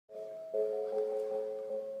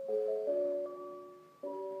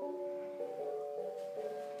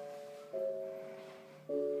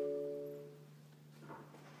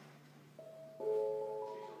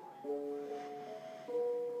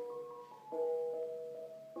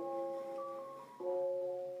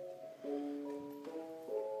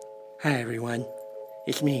Hi everyone,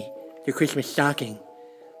 it's me, your Christmas stocking.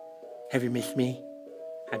 Have you missed me?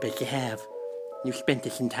 I bet you have. You've spent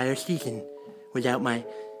this entire season without my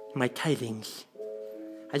tidings.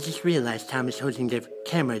 I just realized Tom is holding the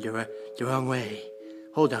camera the wrong way.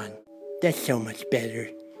 Hold on. That's so much better.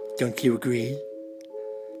 Don't you agree?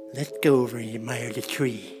 Let's go over and admire the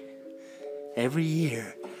tree. Every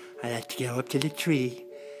year, I like to go up to the tree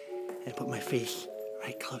and put my face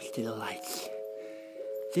right close to the lights.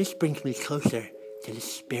 This brings me closer to the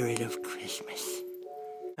spirit of Christmas.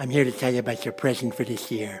 I'm here to tell you about your present for this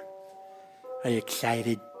year. Are you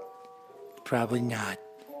excited? Probably not.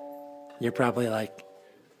 You're probably like,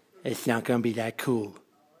 it's not gonna be that cool.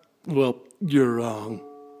 Well, you're wrong.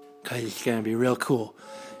 'Cause it's gonna be real cool.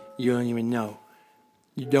 You don't even know.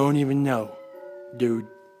 You don't even know, dude.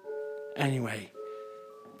 Anyway,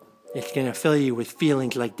 it's gonna fill you with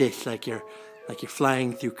feelings like this, like you're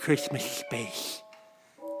flying through Christmas space.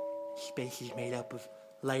 Space is made up of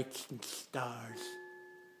lights and stars,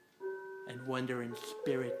 and wonder and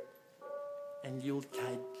spirit, and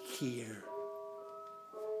Yuletide cheer.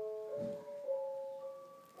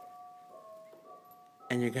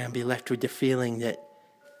 And you're gonna be left with the feeling that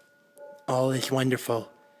all is wonderful,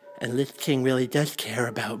 and Lich King really does care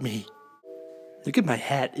about me. Look at my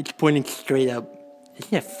hat, it's pointing straight up.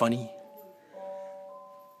 Isn't that funny?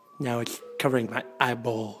 Now it's covering my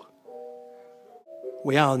eyeball.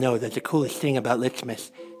 We all know that the coolest thing about Lichmas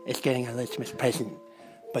is getting a Lichmas present.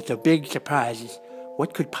 But the big surprise is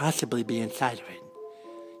what could possibly be inside of it.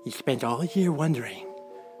 You spent all year wondering.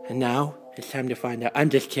 And now it's time to find out. I'm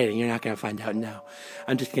just kidding, you're not going to find out now.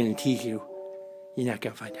 I'm just going to tease you. You're not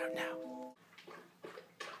going to find out now.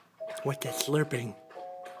 What's that slurping?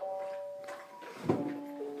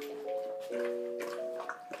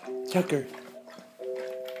 Tucker.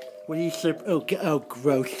 What do you slurp? Oh,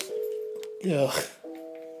 gross. Ugh.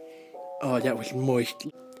 Oh, that was moist.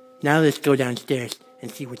 Now let's go downstairs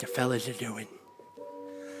and see what the fellas are doing.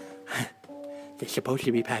 They're supposed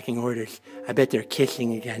to be packing orders. I bet they're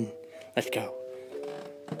kissing again. Let's go.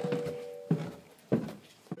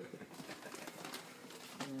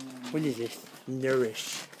 What is this?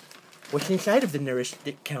 Nourish. What's inside of the nourish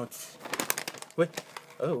that counts? What?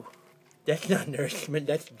 Oh, that's not nourishment,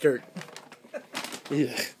 that's dirt. Ugh.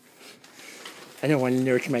 I don't want to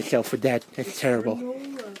nourish myself with that. That's terrible.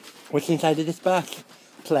 What's inside of this box?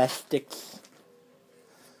 Plastics.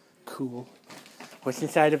 Cool. What's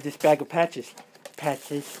inside of this bag of patches?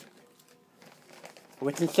 Patches.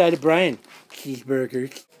 What's inside of Brian?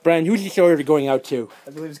 Cheeseburgers. Brian, who's this order going out to?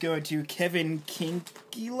 I believe it's going to Kevin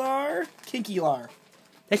Kinkilar? Kinkilar.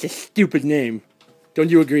 That's a stupid name. Don't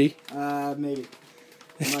you agree? Maybe.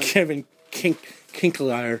 It's Kevin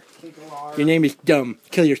Kinkilar. Your name is dumb.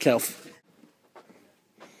 Kill yourself.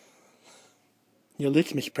 Your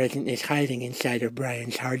Lichmas present is hiding inside of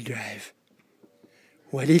Brian's hard drive.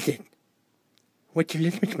 What is it? What's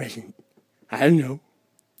your Lichmas present? I don't know.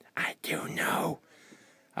 I do know.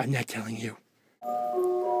 I'm not telling you.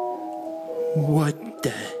 What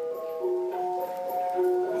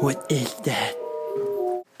is that?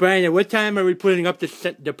 Brian, at what time are we putting up the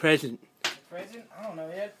present? The present? I don't know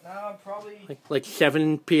yet. Probably... Like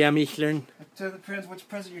 7 p.m. Eastern? It depends which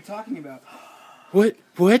present you're talking about. What?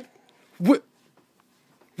 What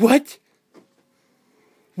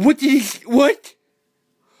did he... What?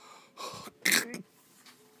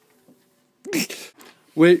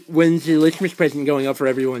 When's the Lichmas present going up for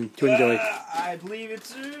everyone to enjoy? I believe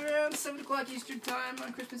it's around 7 o'clock Eastern time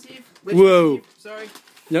on Christmas Eve. Whoa. Eve, sorry.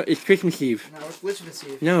 No, it's Christmas Eve. No, it's Lichmas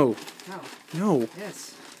Eve. No. No. No.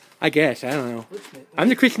 Yes. I guess, I don't know. Lichmas. I'm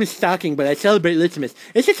the Christmas stocking, but I celebrate Lichmas.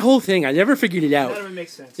 It's this whole thing, I never figured it out. None of it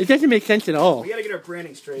makes sense. It doesn't make sense at all. We gotta get our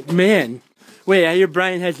branding straight. Man. Wait, I hear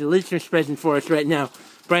Brian has a Lichmas present for us right now.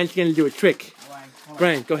 Brian's gonna do a trick. Hold on.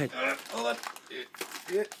 Brian, go ahead. Hold on.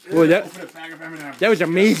 Whoa, that was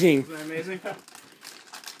amazing. Isn't that amazing?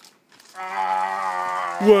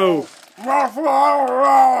 Whoa.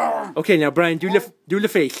 Okay, now Brian, do the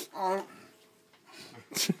face. Well,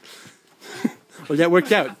 that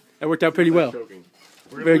worked out. That worked out pretty well.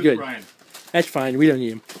 Very good. That's fine. We don't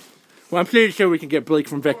need him. Well, I'm pretty sure we can get Blake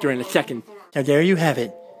from Vector in a second. Now there you have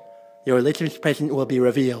it. Your Lichmas present will be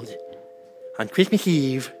revealed on Christmas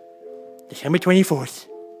Eve, December 24th,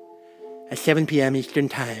 at 7 p.m. Eastern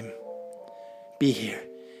Time. Be here.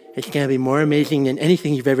 It's going to be more amazing than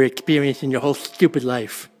anything you've ever experienced in your whole stupid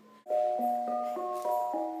life.